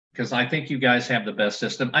because I think you guys have the best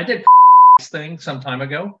system. I did thing some time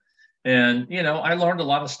ago, and I learned a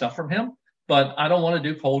lot of stuff from him, but I don't want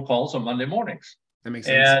to do cold calls on Monday mornings. That makes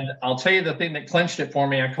sense. And I'll tell you the thing that clinched it for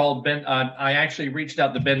me. I called Ben. I actually reached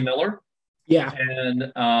out to Ben Miller. Yeah.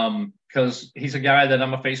 And because he's a guy that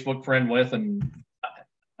I'm a Facebook friend with, and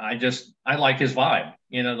I like his vibe,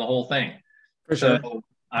 the whole thing. For sure. So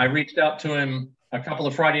I reached out to him a couple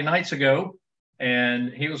of Friday nights ago,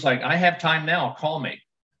 and he was like, I have time now, call me.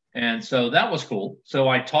 And so that was cool. So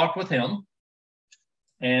I talked with him,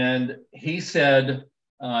 and he said,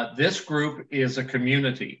 this group is a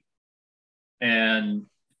community. And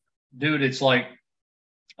dude, it's like,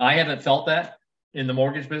 I haven't felt that in the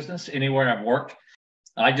mortgage business anywhere I've worked.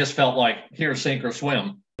 I just felt like here, sink or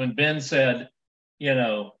swim. When Ben said,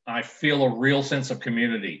 I feel a real sense of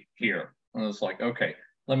community here, I was like, okay,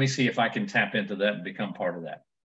 let me see if I can tap into that and become part of that.